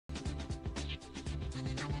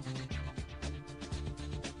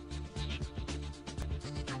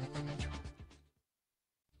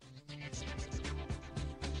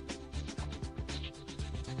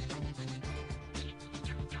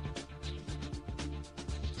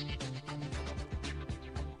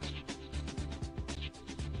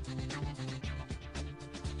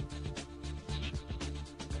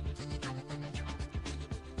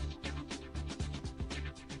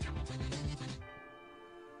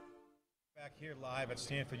Back here live at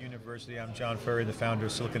Stanford University. I'm John Furrier, the founder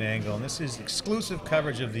of SiliconANGLE, and this is exclusive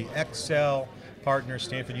coverage of the Accel Partner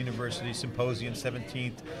Stanford University Symposium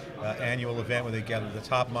 17th annual event where they gather the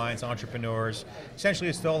top minds, entrepreneurs. Essentially,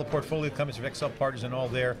 it's all the portfolio companies of Accel Partners and all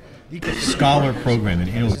their scholar program. And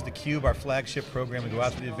this is theCUBE, our flagship program. We go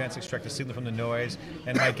out to the events, extract the signal from the noise.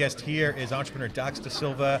 And my guest here is entrepreneur Dax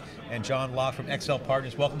Dasilva and John Locke from Accel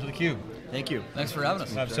Partners. Welcome to theCUBE. Thank you. Thanks for having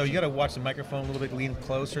us. So you got to watch the microphone a little bit, lean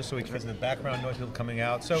closer so we can get the background noise coming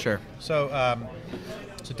out. So, sure. So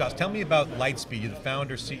Dax, tell me about Lightspeed. You're the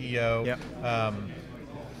founder, CEO. Yep.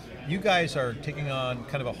 You guys are taking on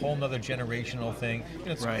kind of a whole nother generational thing.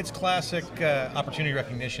 You know, it's classic opportunity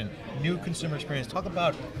recognition, new consumer experience. Talk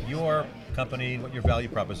about your company, what your value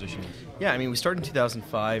proposition is. Yeah, I mean, we started in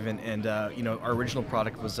 2005, and you know, our original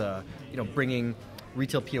product was you know, bringing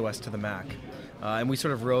retail POS to the Mac. And we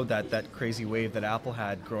sort of rode that crazy wave that Apple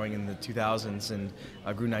had growing in the 2000s and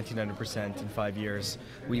grew 1900% in 5 years.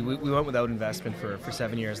 We went without investment for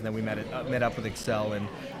 7 years, and then we met up with Accel and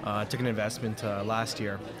took an investment last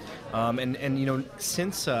year. And you know,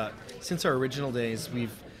 since our original days,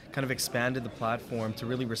 we've kind of expanded the platform to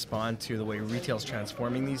really respond to the way retail's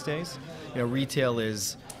transforming these days. You know, retail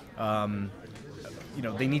is you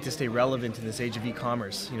know, they need to stay relevant in this age of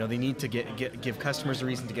e-commerce. You know, they need to give customers a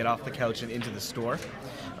reason to get off the couch and into the store.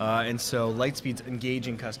 And so Lightspeed's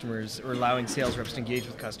engaging customers, or allowing sales reps to engage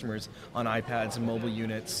with customers on iPads and mobile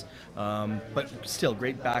units, but still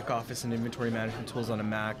great back office and inventory management tools on a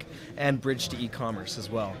Mac, and bridge to e-commerce as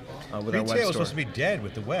well with our web store. Retail was supposed to be dead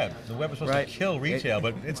with the web. The web was supposed to kill retail,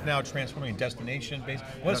 but it's now transforming destination-based.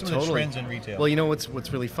 What are some of the trends in retail? Well, you know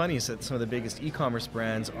what's really funny is that some of the biggest e-commerce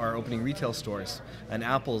brands are opening retail stores. And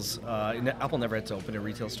Apple never had to open a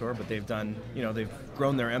retail store, but they've done, you know, they've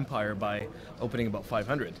grown their empire by opening about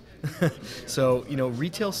 500. So, you know,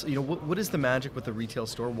 retail, you know, what is the magic with the retail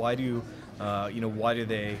store? Why do you know, why do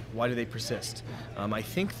they persist? I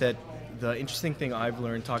think that the interesting thing I've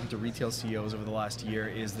learned talking to retail CEOs over the last year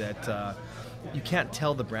is that you can't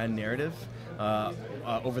tell the brand narrative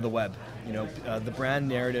over the web. You know, the brand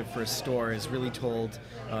narrative for a store is really told.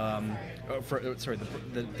 The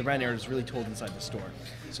brand narrative is really told inside the store.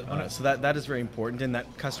 So that is very important, and that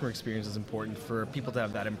customer experience is important for people to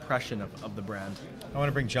have that impression of the brand. I want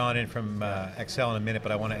to bring John in from Accel in a minute,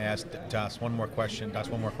 but I want to ask Das one more question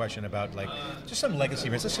about like just some legacy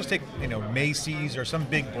brands. Let's just take, you know, Macy's or some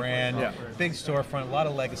big brand, big storefront, a lot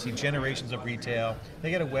of legacy, generations of retail.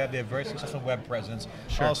 They get a web, they have very successful web presence.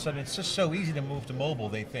 Sure. All of a sudden, it's just so easy to move to mobile.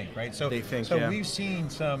 They think, right? So we've seen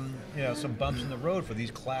some, you know, some bumps in the road for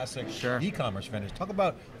these classic e-commerce vendors. Talk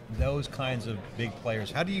about those kinds of big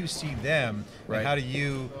players. How do you see them, and how do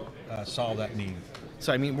you solve that need?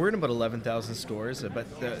 So I mean, we're in about 11,000 stores, but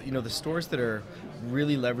you know, the stores that are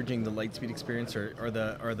really leveraging the Lightspeed experience are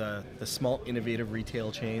the small innovative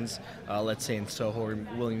retail chains. Let's say in Soho or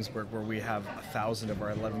Williamsburg, where we have 1,000 of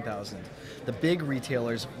our 11,000. The big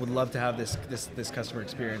retailers would love to have this customer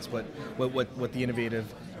experience. What the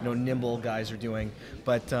innovative, you know, nimble guys are doing,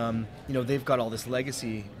 but you know, they've got all this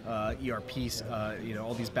legacy ERPs, you know,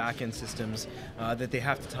 all these back-end systems that they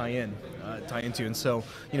have to tie into, and so,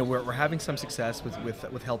 you know, we're having some success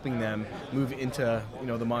with helping them move into, you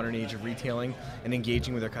know, the modern age of retailing and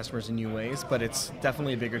engaging with their customers in new ways. But it's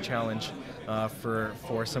definitely a bigger challenge for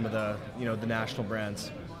some of the, you know, the national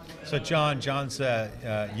brands. So John's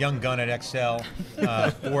a young gun at Accel,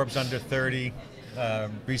 Forbes under 30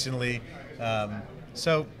 recently.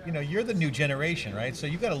 So, you know, you're the new generation, right? So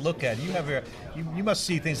you've got to look at, you must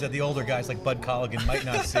see things that the older guys like Bud Colligan might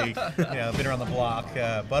not see. You know, been around the block.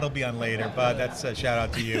 Bud will be on later. Bud, that's a shout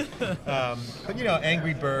out to you. But you know,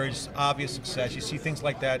 Angry Birds, obvious success. You see things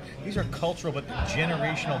like that. These are cultural but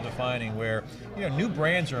generational defining, where, you know, new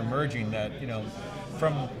brands are emerging that, you know,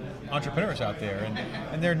 from entrepreneurs out there,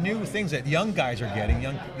 and they're new things that young guys are getting,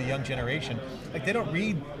 the young generation. Like, they don't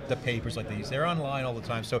read the papers like these. They're online all the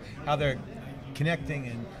time. So how they're connecting,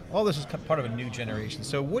 and all this is part of a new generation.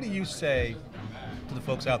 So what do you say to the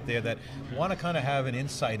folks out there that want to kind of have an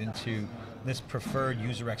insight into this preferred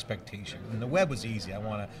user expectation? And the web was easy. I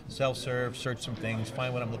want to self-serve, search some things,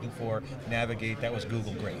 find what I'm looking for, navigate. That was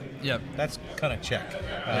Google, great. Yep. That's kind of check.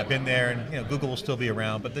 I've been there, and, you know, Google will still be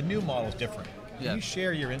around, but the new model is different. Can you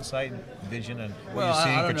share your insight and vision and what you're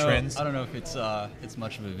seeing for trends? I don't know if it's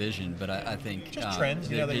much of a vision, but I think just trends.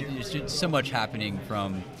 There's so much happening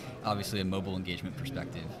from obviously a mobile engagement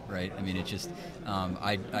perspective, right? I mean, it's just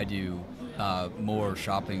I do more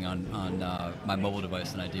shopping on my mobile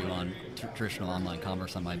device than I do on traditional online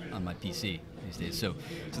commerce on my PC these days. So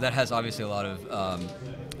that has obviously a lot of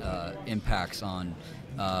impacts on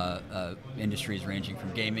industries ranging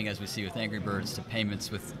from gaming, as we see with Angry Birds, to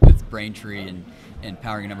payments with Braintree and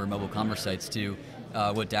powering a number of mobile commerce sites, to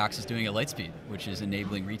what Dax is doing at Lightspeed, which is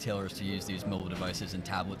enabling retailers to use these mobile devices and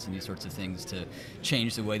tablets and these sorts of things to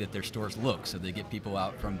change the way that their stores look, so they get people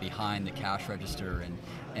out from behind the cash register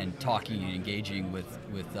and talking and engaging with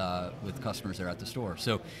customers that are at the store.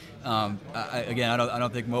 So I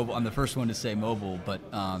don't think mobile, I'm the first one to say mobile, but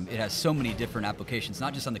it has so many different applications,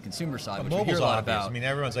 not just on the consumer side, which we hear a lot obvious. about. I mean,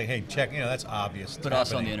 everyone's like, hey, check, that's obvious. But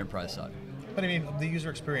also on the enterprise side. But I mean, the user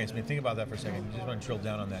experience, think about that for a second. You just want to drill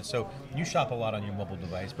down on that. So you shop a lot on your mobile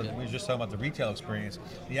device, but we were just talking about the retail experience.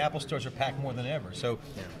 The Apple stores are packed more than ever. So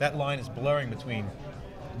that line is blurring between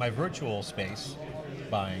my virtual space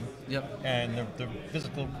buying and the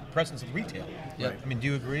physical presence of retail. Yep. I mean, do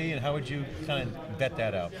you agree? And how would you kind of vet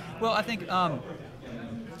that out? Well, I think,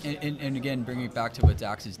 and again, bringing it back to what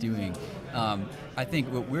Dax is doing, I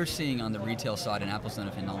think what we're seeing on the retail side, and Apple's done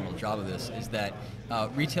a phenomenal job of this, is that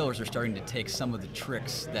retailers are starting to take some of the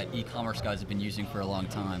tricks that e-commerce guys have been using for a long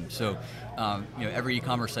time. So, every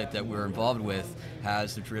e-commerce site that we're involved with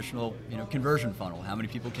has the traditional, conversion funnel. How many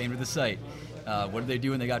people came to the site? What did they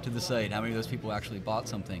do when they got to the site? How many of those people actually bought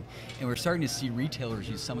something? And we're starting to see retailers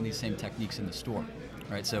use some of these same techniques in the store,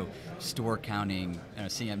 right? So store counting,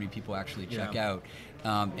 seeing how many people actually check out.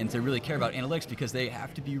 And to really care about analytics, because they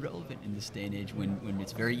have to be relevant in this day and age when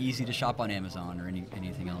it's very easy to shop on Amazon or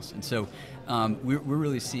anything else. And so we're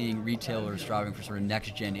really seeing retailers striving for sort of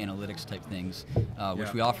next-gen analytics type things,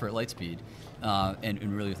 which we offer at Lightspeed,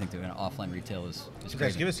 and really think that offline retail is So great.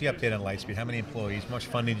 guys, give us the update on Lightspeed. How many employees? How much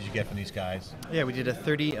funding did you get from these guys? Yeah, we did a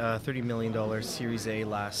 $30 million Series A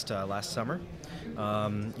last summer.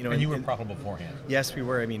 And you were profitable beforehand. Yes, we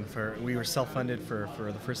were. I mean, we were self-funded for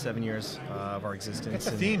the first 7 years of our existence. That's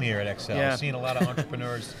a theme here at Accel. Yeah. I've seen a lot of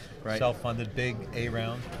entrepreneurs Right. self-funded, big A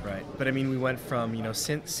round. Right, but I mean, we went from,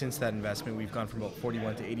 since that investment, we've gone from about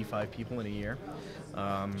 41 to 85 people in a year.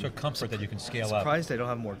 So comfort that you can scale Surprised I don't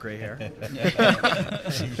have more gray hair.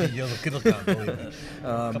 You'll look on, believe me.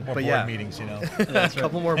 A couple more board meetings, That's a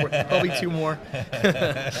couple more, probably 2 more.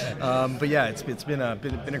 But yeah, it's been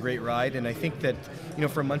a great ride, and I think that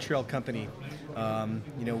for a Montreal company,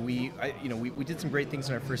 we did some great things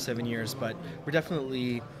in our first 7 years, but we're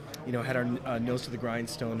definitely had our nose to the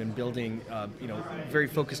grindstone and building, very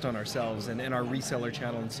focused on ourselves and our reseller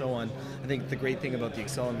channel and so on. I think the great thing about the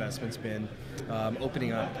Accel investment's been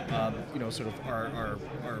opening up, sort of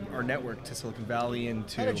our network to Silicon Valley and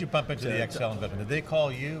to. How did you bump into the Accel investment? Did they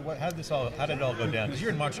call you? How did it all go down? Because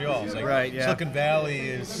you're in Montreal. It's like right, yeah. Silicon Valley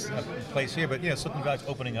is a place here, but Silicon Valley's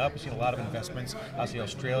opening up. We've seen a lot of investments. Obviously,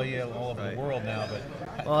 Australia, all over the world now.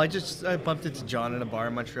 But well, I bumped into John in a bar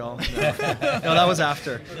in Montreal. No, that was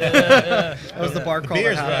after. That was the bar crawl.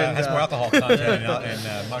 Beers that happened. has more alcohol content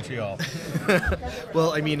in Montreal.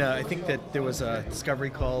 Well, I mean, I think that there was a discovery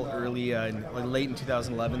call late in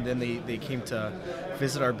 2011. Then they came to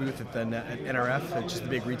visit our booth at NRF, which is the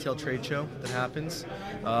big retail trade show that happens.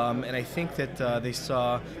 And I think that they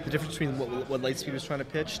saw the difference between what Lightspeed was trying to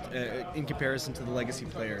pitch in comparison to the legacy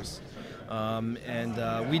players.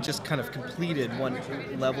 And we just kind of completed one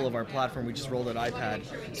level of our platform. We just rolled out iPad,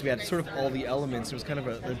 so we had sort of all the elements. It was kind of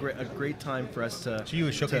a great time for us to. So you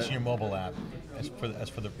were showcasing your mobile app as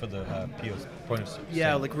for the POS point of sale.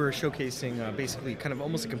 Yeah, like we were showcasing basically kind of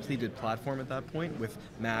almost a completed platform at that point with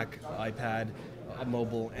Mac, iPad,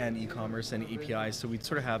 mobile, and e-commerce and APIs. So we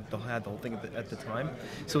sort of had the whole thing at the time.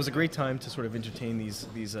 So it was a great time to sort of entertain these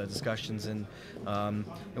discussions. And I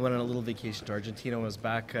went on a little vacation to Argentina. When I was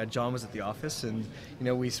back, John was at the office, and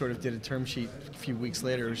we sort of did a term sheet a few weeks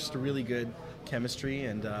later. It was just a really good chemistry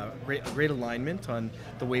and great alignment on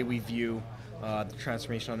the way we view the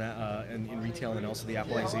transformation in retail, and also the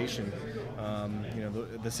Appleization,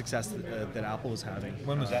 the success that Apple was having.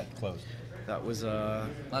 When was that closed? That was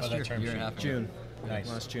last year and a half ago. June. Nice.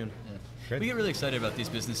 Last June. Yeah. We get really excited about these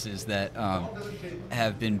businesses that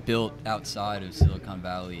have been built outside of Silicon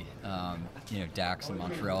Valley. Dax in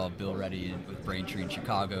Montreal, Bill Reddy with Braintree in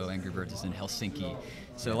Chicago, Angry Birds is in Helsinki.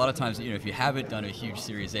 So a lot of times, if you haven't done a huge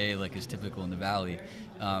Series A like is typical in the Valley,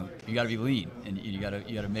 you got to be lean and you got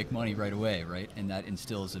to make money right away, right? And that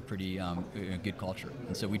instills a pretty good culture.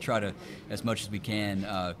 And so we try to, as much as we can,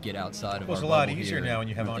 get outside of. Well, our it's a lot bubble easier here now when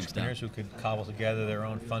you have and run things entrepreneurs who could cobble together their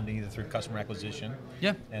own funding either through customer acquisition,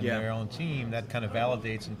 and their own team, that kind of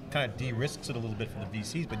validates and kind of de-risks it a little bit for the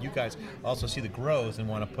VCs, but you guys also see the growth and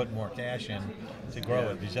want to put more cash in to grow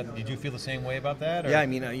it. Did you feel the same way about that? Or? Yeah, I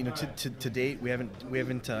mean, to date, we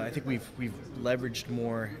haven't. I think we've leveraged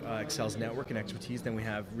more Accel's network and expertise than we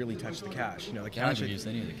have really touched the cash. The cash. Use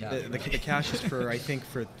any of the cash. The cash is for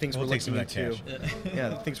for things we're looking into. Yeah,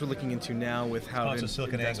 the things we're looking into now with how. Also,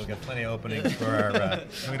 SiliconANGLE, we've got plenty of openings for our.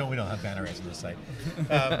 we don't have banner ads on the site.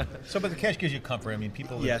 But the cash gives you comfort. I mean,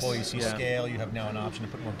 employees see scale. You have now an option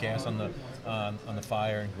to put more gas on the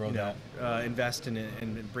fire and grow that. Invest in it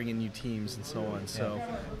and bring in new teams and so on. So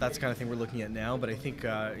that's the kind of thing we're looking at now. But I think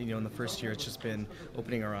in the first year, it's just been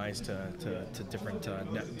opening our eyes to different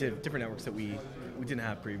different networks that we didn't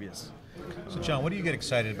have previous. So John, what do you get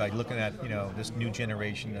excited about looking at this new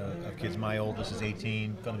generation of kids? My oldest is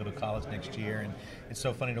 18, going to go to college next year, and it's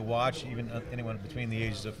so funny to watch. Even anyone between the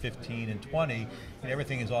ages of 15 and 20, and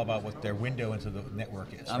everything is all about what their window into the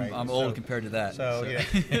network is. I'm old compared to that. So.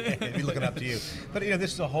 I'd be looking up to you. But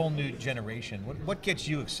this is a whole new generation. What gets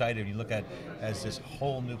you excited when you look at as this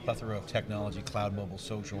whole new plethora of technology, cloud, mobile,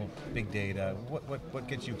 social, big data? What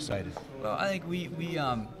gets you excited? Well, I think we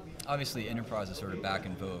obviously enterprise is sort of back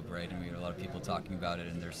in vogue, right? And we get a lot of people talking about it,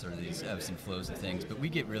 and there's sort of these ebbs and flows of things. But we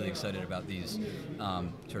get really excited about these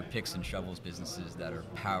sort of picks and shovels businesses that are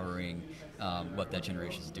powering what that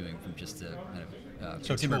generation is doing from just a kind of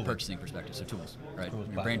consumer purchasing perspective. So tools, right?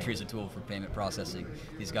 Braintree is a tool for payment processing.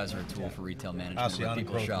 These guys are a tool for retail management, where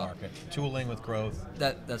people shop. Market. Tooling with growth.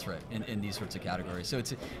 That's right. In these sorts of categories. So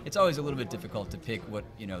it's always a little bit difficult to pick what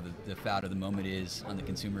the fad of the moment is on the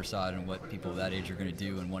consumer side and what people that age are going to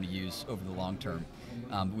do and want to use over the long term.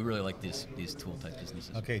 We really like these tool type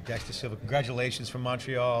businesses. Okay, Dax Dasilva, congratulations from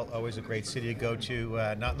Montreal. Always a great city to go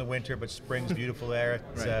to. Not in the winter, but spring's beautiful there.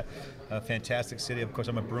 It's a fantastic city. Of course,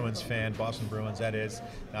 I'm a Bruins fan, Boston Bruins, that is,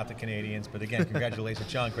 not the Canadians. But again, congratulations.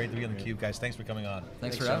 John, great to be on theCUBE, guys. Thanks for coming on.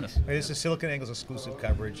 Thanks for having us. This is SiliconANGLE's exclusive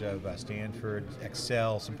coverage of Stanford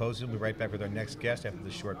Accel Symposium. We'll be right back with our next guest after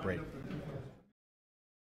this short break.